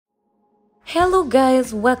Hello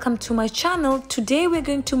guys, welcome to my channel. Today we're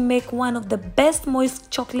going to make one of the best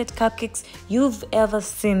moist chocolate cupcakes you've ever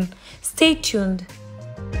seen. Stay tuned.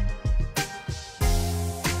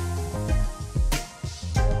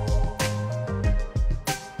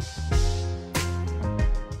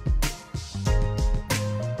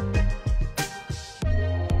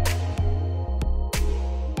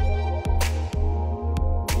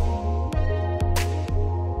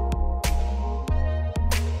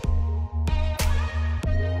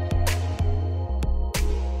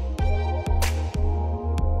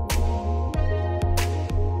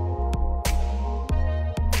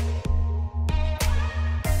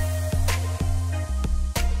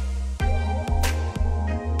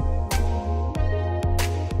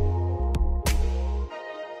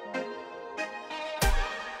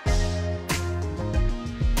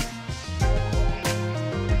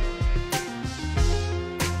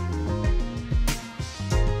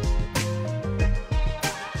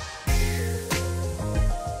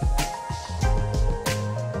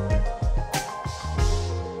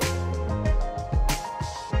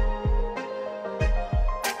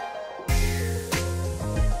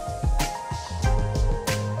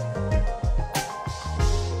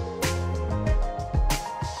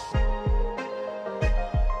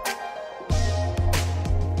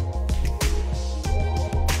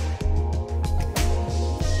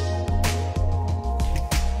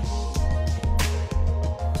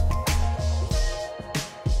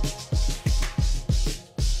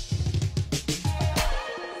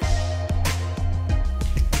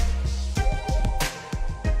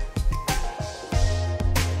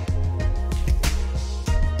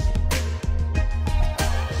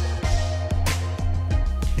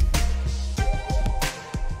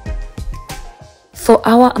 For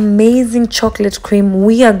our amazing chocolate cream,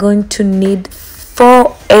 we are going to need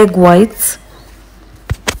 4 egg whites,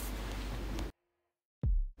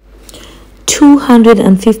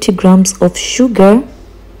 250 grams of sugar,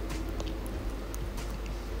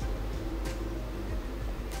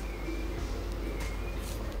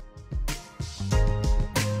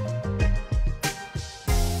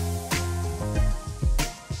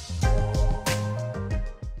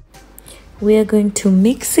 we are going to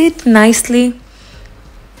mix it nicely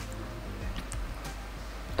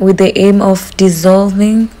with the aim of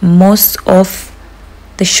dissolving most of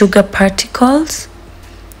the sugar particles.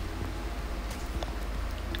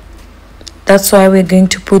 That's why we're going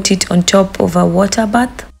to put it on top of a water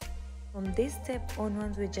bath. From this step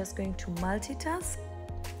onwards, we're just going to multitask.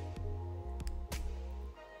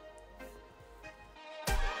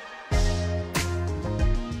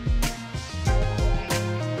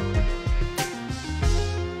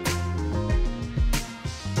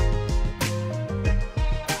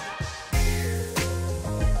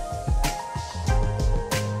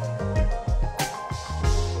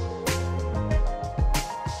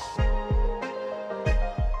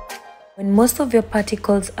 When most of your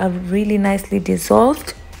particles are really nicely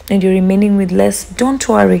dissolved and you're remaining with less, don't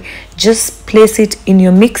worry. Just place it in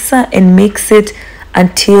your mixer and mix it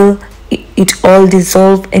until it all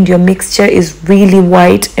dissolves and your mixture is really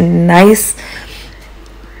white and nice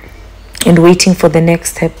and waiting for the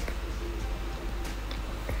next step.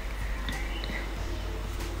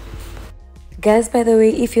 Guys, by the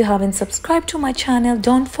way, if you haven't subscribed to my channel,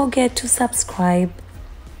 don't forget to subscribe.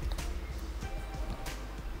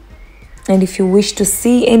 And if you wish to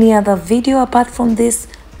see any other video apart from this,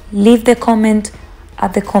 leave the comment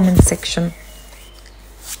at the comment section.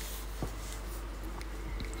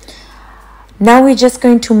 Now we're just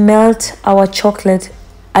going to melt our chocolate.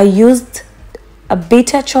 I used a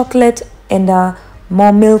bitter chocolate and a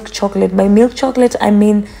more milk chocolate. By milk chocolate, I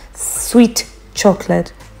mean sweet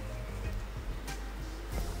chocolate,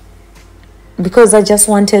 because I just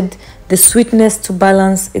wanted the sweetness to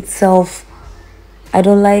balance itself. I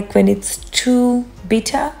don't like when it's too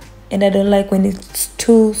bitter and I don't like when it's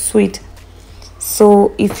too sweet.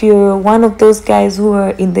 So if you're one of those guys who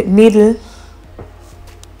are in the middle,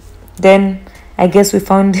 then I guess we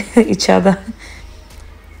found each other.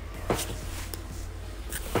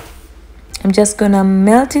 I'm just gonna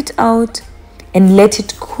melt it out and let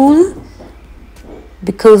it cool,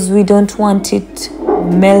 because we don't want it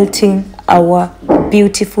melting our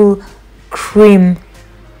beautiful cream.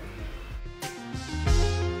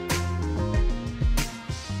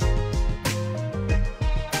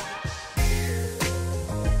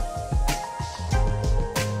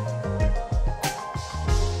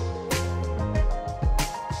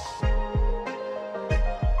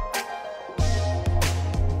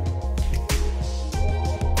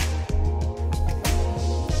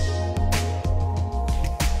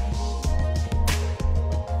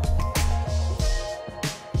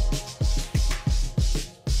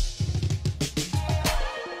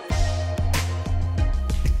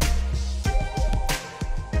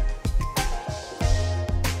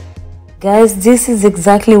 Guys, this is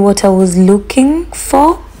exactly what I was looking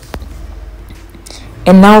for,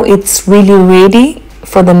 and now it's really ready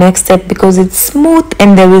for the next step because it's smooth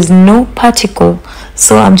and there is no particle.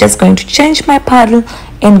 So I'm just going to change my paddle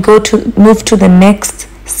and move to the next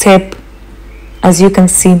step. As you can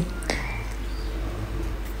see,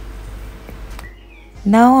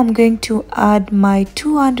 now I'm going to add my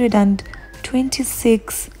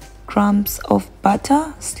 226 grams of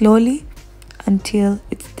butter slowly until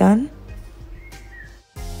it's done.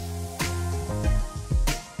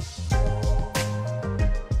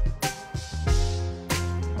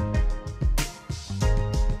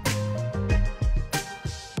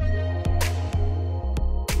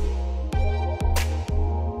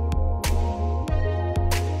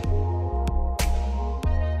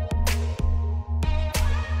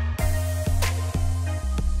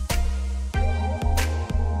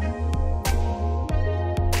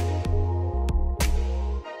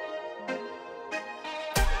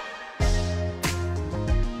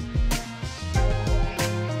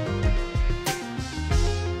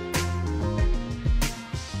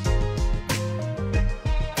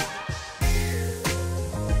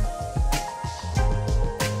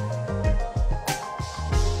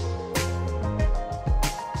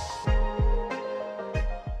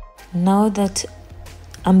 Now that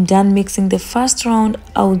I'm done mixing the first round,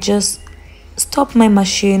 I'll just stop my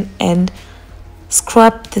machine and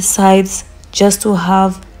scrap the sides just to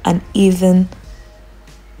have an even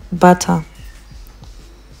butter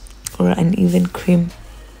or an even cream.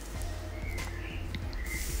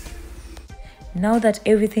 Now that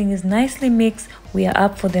everything is nicely mixed, we are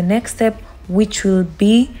up for the next step, which will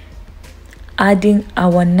be adding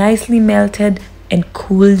our nicely melted and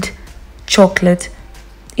cooled chocolate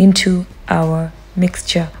into our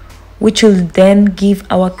mixture, which will then give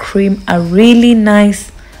our cream a really nice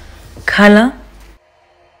color.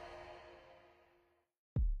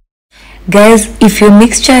 Guys, if your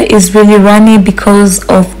mixture is really runny because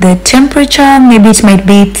of the temperature, maybe it might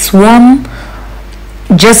be it's warm,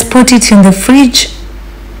 just put it in the fridge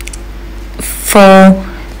for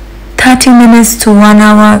 30 minutes to 1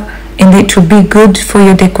 hour and it will be good for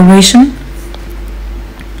your decoration.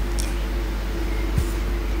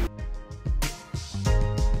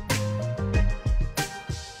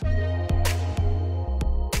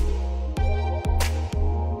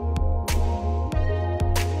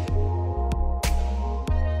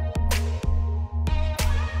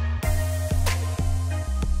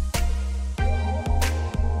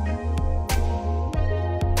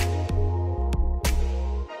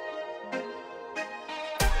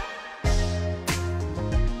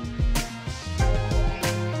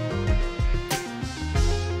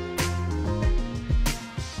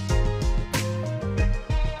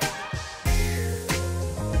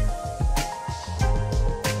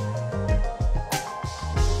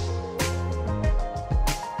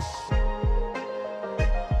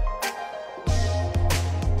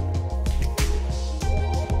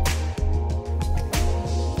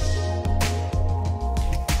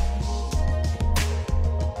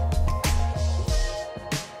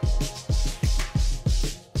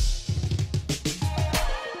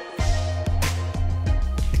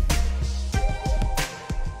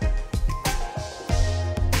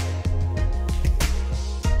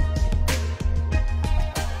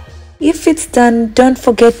 If it's done, don't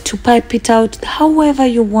forget to pipe it out however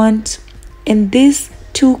you want, and these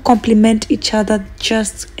two complement each other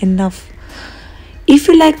just enough. If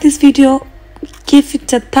you like this video, give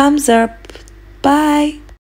it a thumbs up. Bye.